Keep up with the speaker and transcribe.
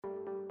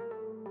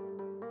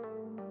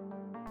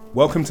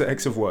Welcome to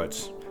X of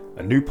Words,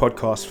 a new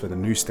podcast for the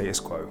new status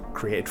quo,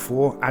 created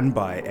for and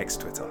by X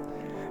Twitter.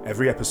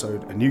 Every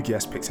episode, a new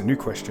guest picks a new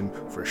question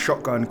for a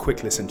shotgun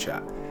quick listen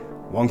chat.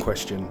 One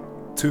question,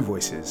 two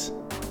voices,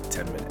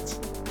 10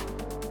 minutes.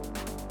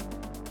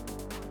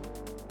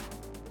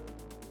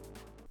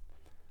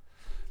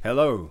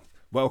 Hello,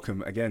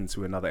 welcome again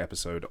to another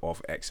episode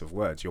of X of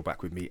Words. You're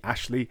back with me,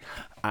 Ashley,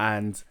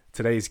 and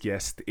today's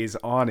guest is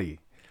Arnie.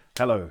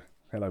 Hello,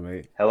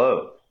 mate.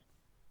 Hello.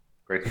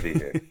 Great to be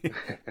here.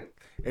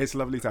 It's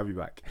lovely to have you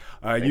back.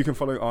 You can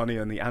follow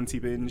Arnie on the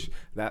Anti-Binge.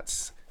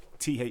 That's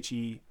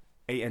TheAntibinge.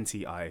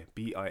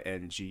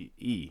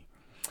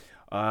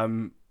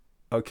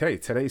 Okay,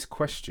 today's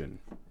question.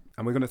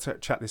 And we're going to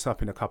chat this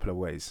up in a couple of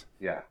ways.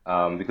 Yeah,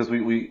 because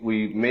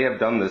we may have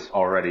done this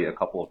already a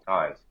couple of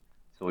times.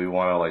 So we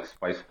want to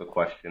spice the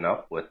question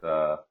up with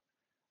a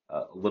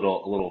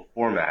little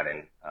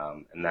formatting.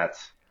 And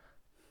that's,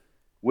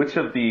 which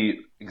of the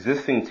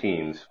existing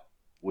teams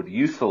would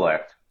you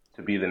select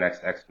to be the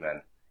next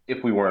X-Men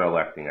if we weren't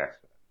electing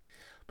X-Men?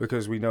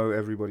 Because we know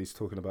everybody's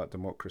talking about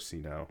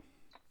democracy now.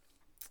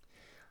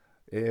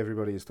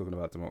 Everybody is talking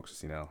about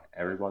democracy now.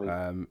 Everybody,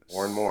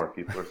 more and more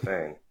people are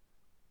saying.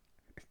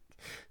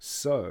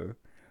 So,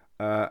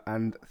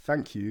 and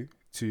thank you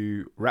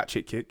to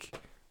Ratchet Kick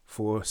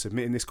for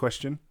submitting this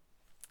question.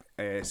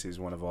 This is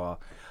one of our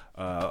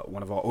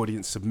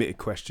audience submitted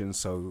questions.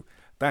 So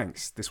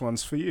thanks. This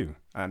one's for you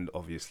and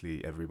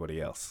obviously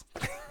everybody else.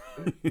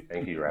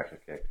 Thank you,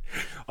 Ratchet Kick.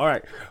 All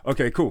right.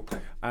 Okay, cool.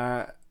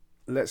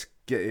 Let's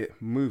get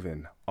it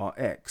moving. Our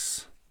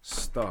X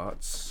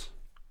starts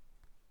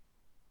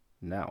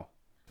now.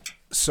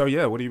 So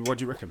yeah, what do you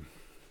reckon?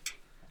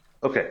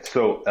 Okay,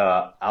 so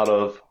out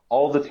of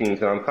all the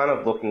teams, and I'm kind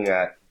of looking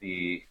at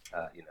the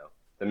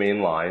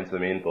main lines, the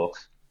main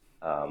books,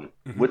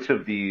 which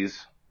of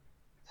these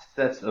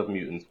sets of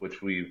mutants,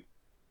 which we're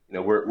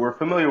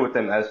familiar with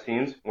them as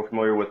teams, we're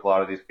familiar with a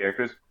lot of these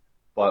characters,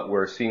 but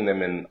we're seeing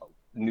them in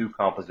new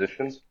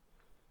compositions.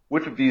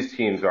 Which of these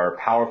teams are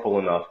powerful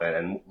enough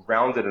and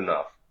rounded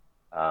enough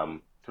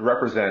to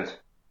represent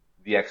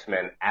the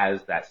X-Men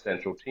as that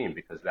central team?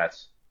 Because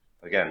that's,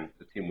 again,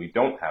 the team we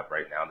don't have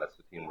right now. That's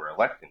the team we're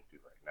electing to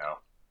right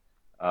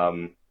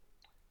now.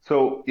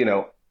 So,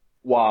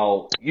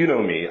 while you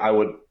know me, I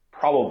would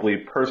probably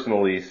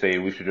personally say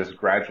we should just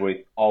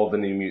graduate all the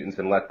New Mutants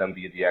and let them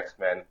be the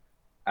X-Men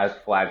as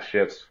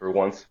flagships for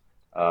once.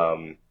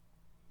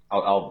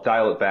 I'll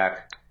dial it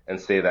back and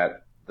say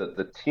that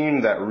the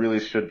team that really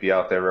should be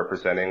out there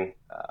representing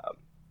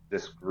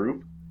this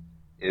group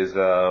is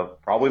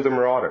probably the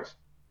Marauders.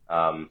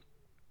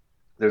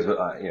 There's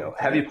a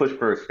heavy push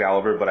for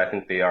Excalibur, but I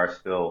think they are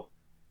still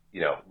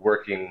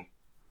working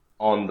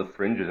on the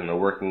fringes, and they're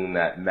working in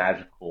that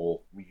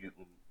magical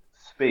mutant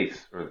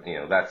space, or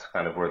that's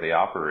kind of where they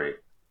operate.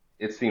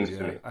 It seems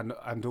to me.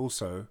 And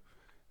also,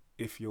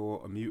 if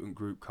you're a mutant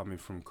group coming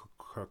from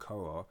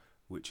Krakoa,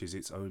 which is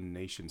its own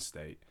nation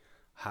state,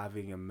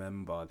 having a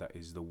member that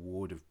is the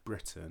Ward of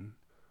Britain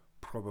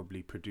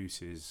probably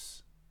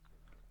produces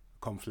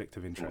conflict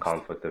of interest.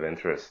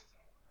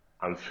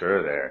 I'm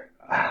sure there.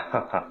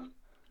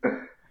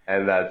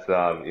 And that's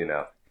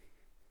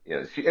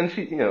she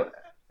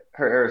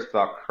her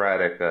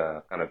aristocratic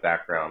kind of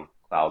background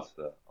clouds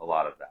a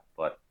lot of that.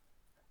 But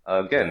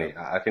again,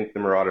 I think the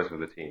Marauders are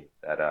the team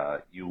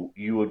that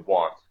you would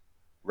want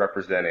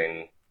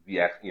representing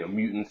the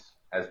mutants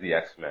as the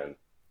X-Men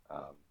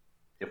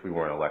if we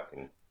weren't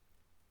electing.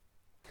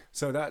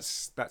 So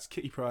that's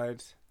Kitty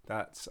Pryde,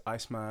 that's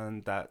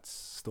Iceman, that's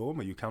Storm.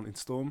 Are you counting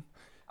Storm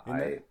in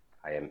there?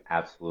 I am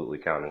absolutely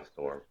counting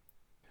Storm.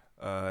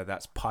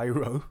 That's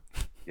Pyro.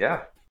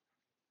 Yeah,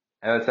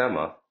 and it's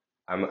Emma.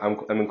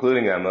 I'm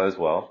including Emma as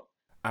well.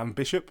 And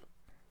Bishop.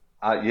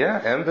 Yeah,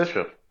 and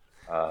Bishop.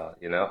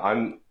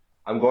 I'm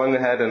going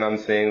ahead and I'm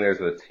saying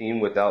there's a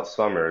team without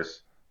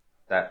Summers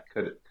that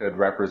could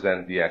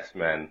represent the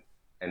X-Men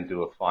and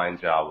do a fine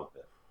job of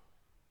it.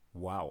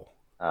 Wow.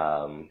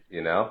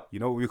 You know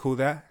what we call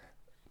that?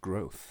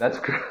 Growth. That's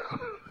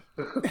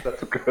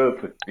that's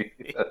growth.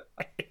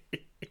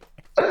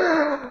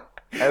 And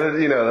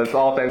that's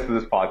all thanks to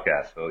this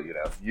podcast. So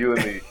you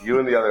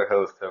and the other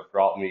hosts have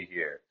brought me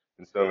here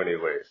in so many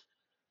ways.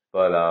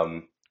 But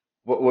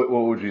what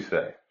would you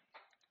say?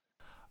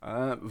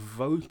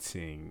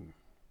 Voting.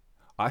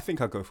 I think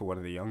I'll go for one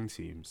of the young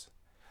teams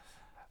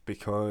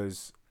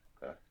because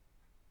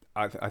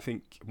I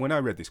think when I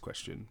read this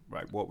question,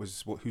 right,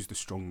 who's the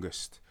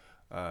strongest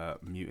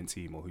mutant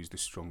team, or who's the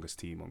strongest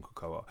team on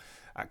Krakoa,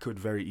 that could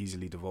very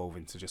easily devolve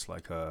into just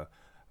like a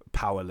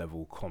power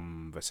level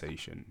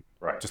conversation,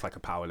 right? Just like a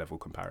power level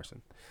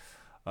comparison.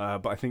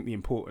 But I think the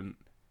important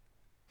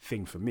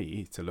thing for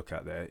me to look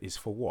at there is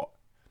for what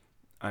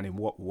and in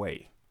what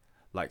way.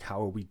 Like,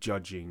 how are we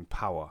judging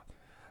power,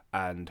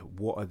 and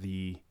what are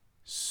the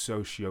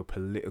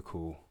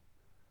socio-political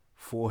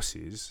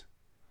forces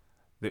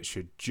that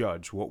should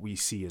judge what we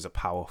see as a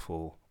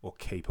powerful or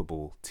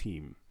capable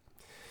team?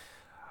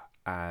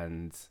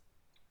 And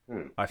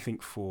I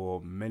think for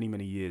many,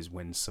 many years,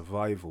 when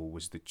survival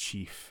was the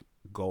chief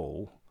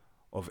goal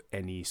of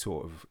any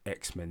sort of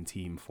X-Men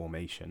team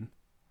formation,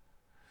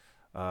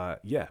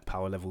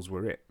 power levels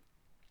were it.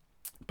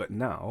 But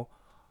now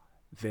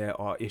there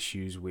are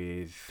issues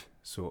with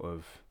sort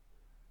of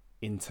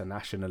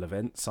international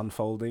events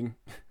unfolding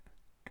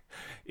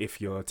if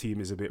your team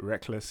is a bit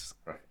reckless,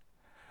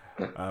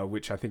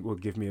 which I think will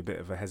give me a bit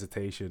of a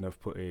hesitation of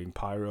putting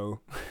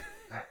Pyro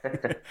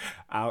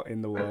out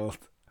in the world.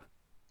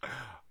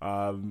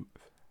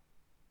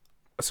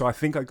 So I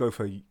think I go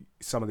for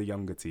some of the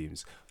younger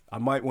teams. I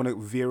might want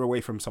to veer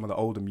away from some of the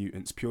older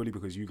mutants purely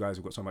because you guys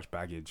have got so much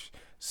baggage,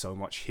 so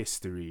much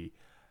history,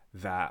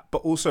 but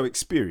also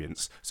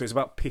experience. So it's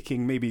about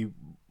picking maybe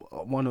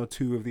one or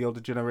two of the older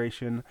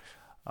generation.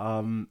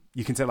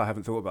 You can tell I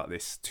haven't thought about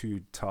this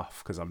too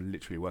tough because I'm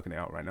literally working it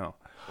out right now.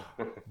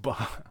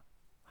 But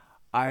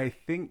I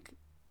think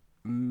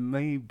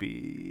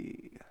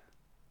maybe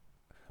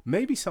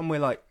somewhere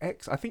like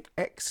X. I think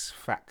X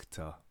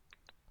Factor.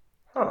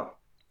 Huh.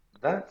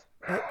 That's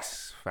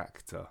X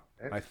Factor.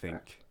 I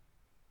think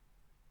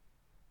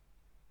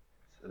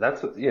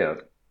that's a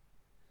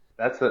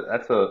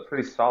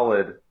pretty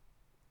solid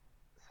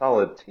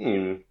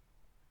team,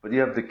 but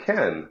you have the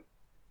Ken,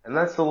 and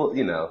that's do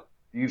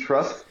you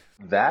trust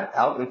that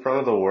out in front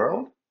of the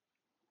world?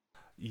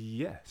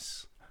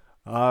 Yes.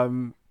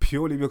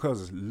 Purely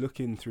because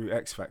looking through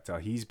X Factor,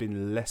 he's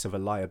been less of a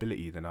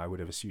liability than I would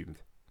have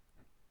assumed.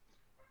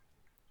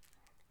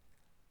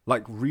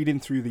 Like reading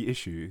through the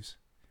issues,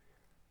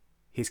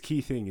 his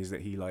key thing is that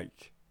he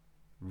like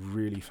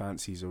really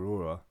fancies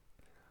Aurora,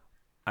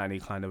 and he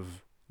kind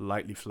of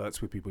lightly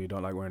flirts with people who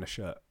don't like wearing a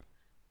shirt.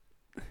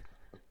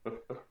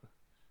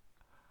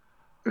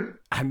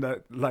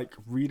 And like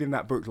reading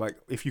that book, like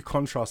if you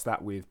contrast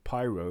that with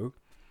Pyro,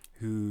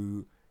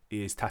 who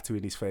is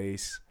tattooing his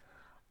face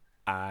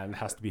and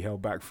has to be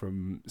held back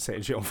from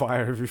setting shit on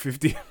fire every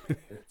 15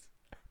 minutes.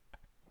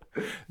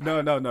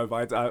 No,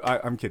 but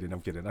I'm kidding.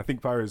 I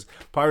think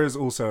Pyro's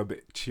also a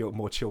bit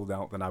more chilled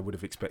out than I would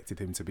have expected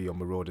him to be on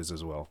Marauders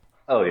as well.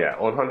 Oh yeah,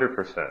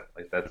 100%.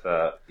 Like that's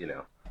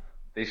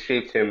they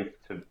shaped him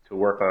to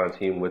work on a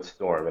team with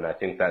Storm, and I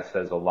think that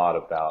says a lot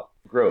about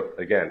growth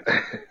again.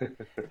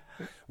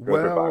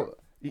 Well,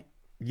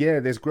 yeah,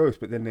 there's growth,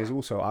 but then there's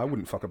also I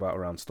wouldn't fuck about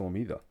around Storm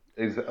either.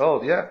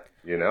 Oh yeah,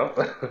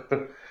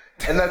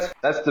 and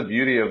that's the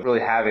beauty of really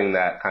having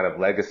that kind of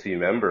legacy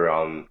member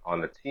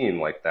on the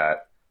team like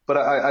that. But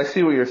I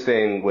see what you're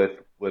saying with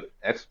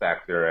X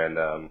Factor,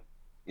 and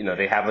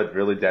they have a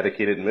really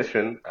dedicated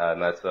mission,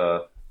 and it's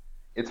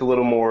a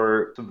little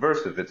more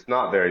subversive. It's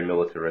not very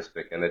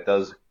militaristic, and it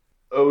does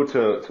owe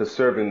to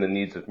serving the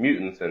needs of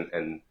mutants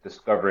and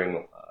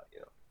discovering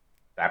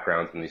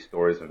backgrounds in these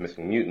stories of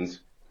missing mutants.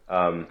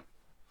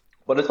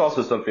 But it's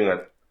also something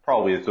that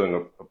probably is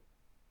doing a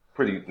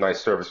pretty nice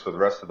service for the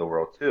rest of the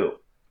world too.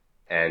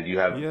 And you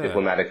have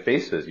diplomatic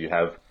faces. You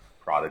have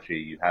Prodigy.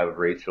 You have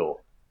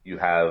Rachel. You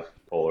have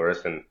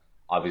Polaris, and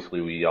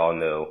obviously we all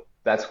know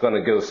that's going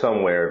to go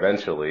somewhere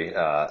eventually,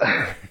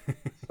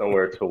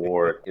 somewhere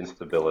toward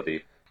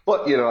instability.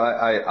 But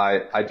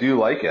I do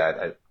like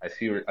it. I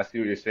see what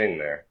you're saying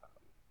there.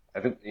 I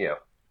think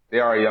they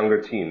are a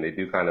younger team. They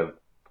do kind of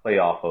play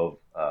off of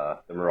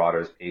the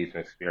Marauders' age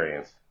and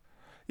experience.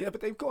 Yeah, but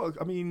they've got.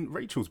 I mean,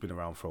 Rachel's been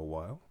around for a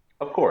while.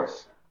 Of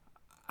course.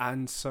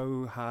 And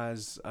so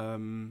has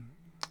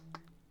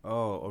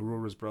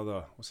Aurora's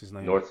brother. What's his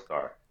name?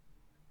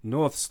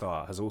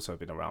 Northstar has also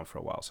been around for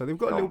a while. So they've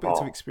got a little bit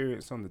of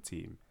experience on the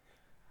team.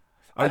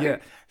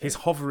 His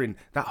hovering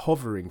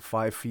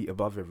 5 feet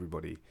above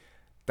everybody.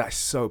 That's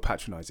so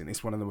patronizing.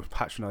 It's one of the most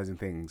patronizing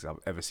things I've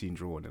ever seen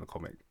drawn in a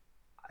comic.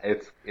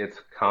 It's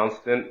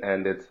constant,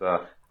 and it's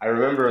I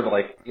remember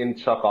like in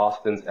Chuck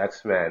Austin's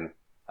X-Men,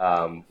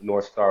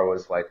 Northstar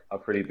was like a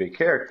pretty big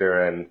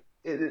character, and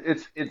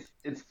it's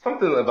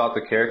something about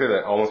the character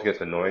that almost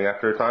gets annoying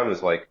after a time.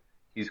 Is like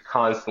he's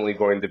constantly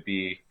going to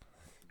be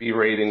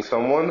berating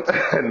someone,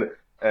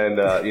 and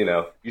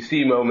you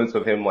see moments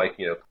of him like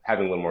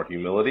having a little more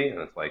humility, and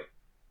it's like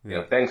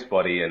thanks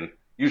buddy. And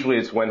usually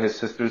it's when his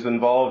sister's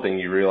involved, and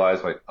you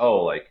realize like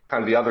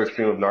kind of the other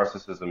extreme of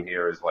narcissism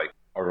here is like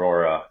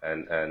Aurora,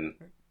 and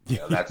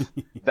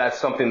that's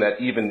something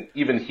that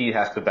even he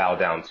has to bow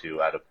down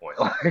to at a point.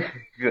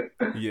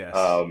 Yes.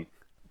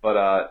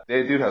 But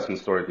they do have some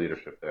storied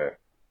leadership there.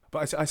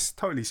 But I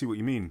totally see what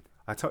you mean.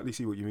 I totally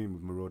see what you mean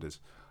with Marauders.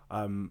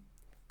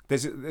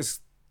 There's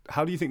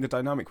how do you think the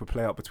dynamic would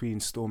play out between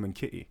Storm and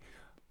Kitty?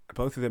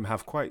 Both of them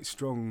have quite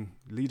strong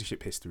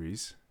leadership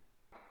histories.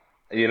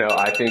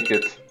 I think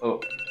it's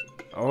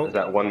is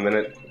that 1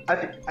 minute?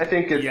 I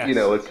think it's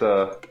it's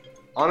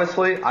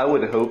honestly I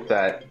would hope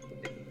that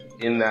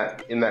in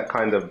that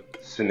kind of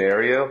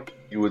scenario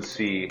you would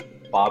see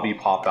Bobby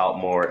pop out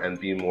more and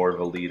be more of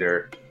a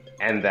leader,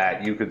 and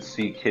that you could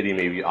see Kitty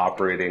maybe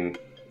operating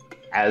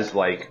as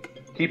like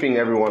keeping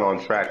everyone on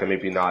track and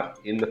maybe not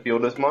in the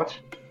field as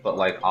much, but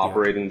like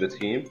operating the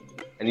team.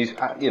 And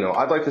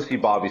I'd like to see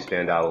Bobby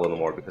stand out a little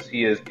more because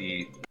he is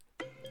the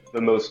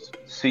most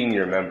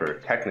senior member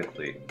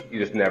technically. He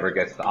just never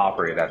gets to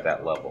operate at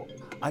that level.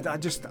 I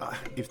just,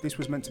 if this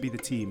was meant to be the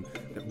team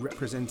that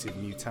represented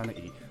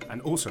mutanity,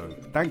 and also,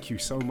 thank you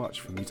so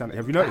much for mutanity.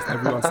 Have you noticed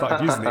everyone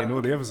started using it in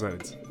all the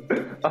episodes?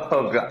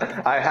 Oh god,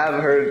 I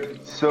have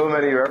heard so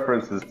many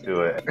references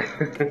to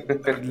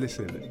it.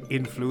 Listen,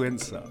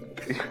 influencer.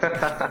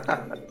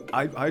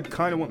 I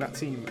kind of want that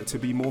team to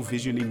be more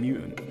visually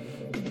mutant.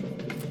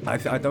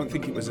 I don't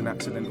think it was an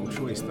accidental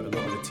choice that a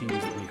lot of the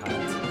teams that we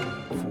had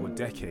for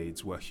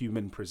decades were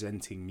human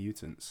presenting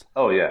mutants.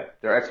 Oh yeah,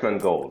 they're X-Men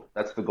Gold.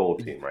 That's the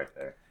gold team right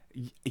there.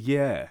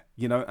 Yeah,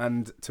 you know,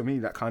 and to me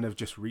that kind of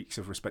just reeks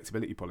of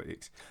respectability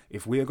politics.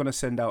 If we're going to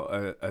send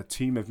out a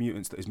team of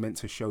mutants that is meant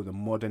to show the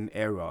modern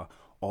era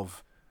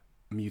of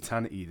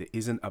mutanity that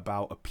isn't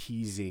about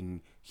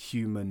appeasing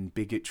human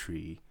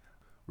bigotry,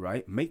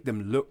 right? Make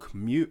them look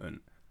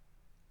mutant.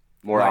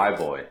 More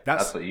eye-boy.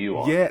 That's what you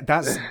want. Yeah,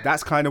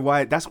 that's kind of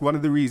why. That's one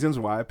of the reasons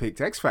why I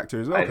picked X Factor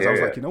as well. Because I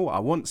was like, you know what? I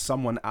want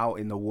someone out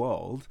in the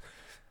world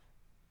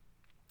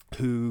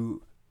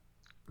who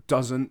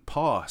doesn't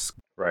pass.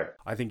 Right.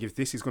 I think if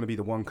this is going to be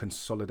the one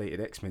consolidated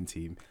X-Men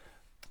team,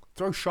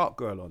 throw Shark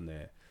Girl on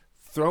there,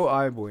 throw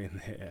Eye-Boy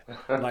in there,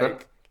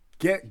 like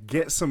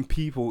get some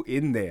people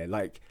in there,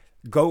 like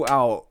go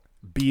out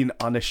being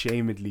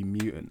unashamedly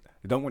mutant.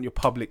 You don't want your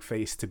public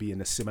face to be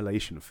an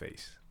assimilation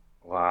face.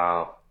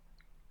 Wow.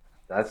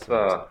 That's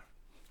a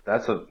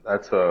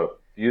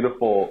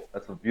beautiful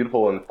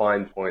and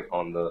fine point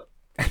on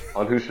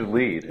who should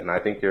lead, and I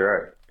think you're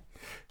right.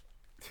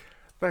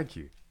 Thank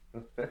you.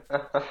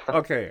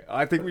 Okay,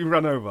 I think we've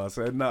run over,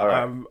 so no,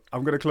 right. I'm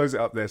going to close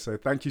it up there. So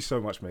thank you so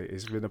much, mate.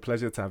 It's been a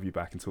pleasure to have you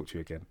back and talk to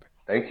you again.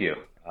 Thank you.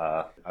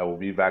 I will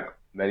be back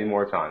many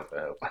more times, I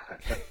hope.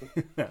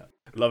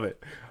 Love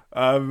it.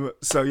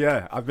 So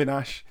yeah, I've been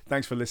Ash.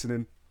 Thanks for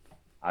listening.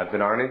 I've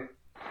been Arnie,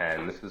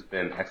 and this has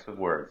been X of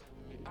Words.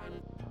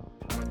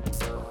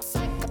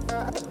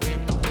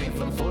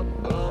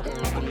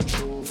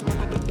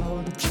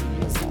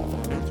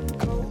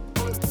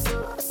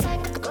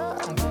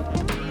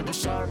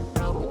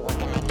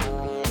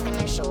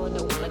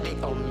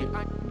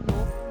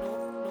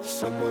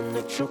 Someone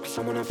that chokes,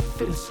 someone I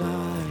fit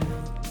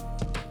aside.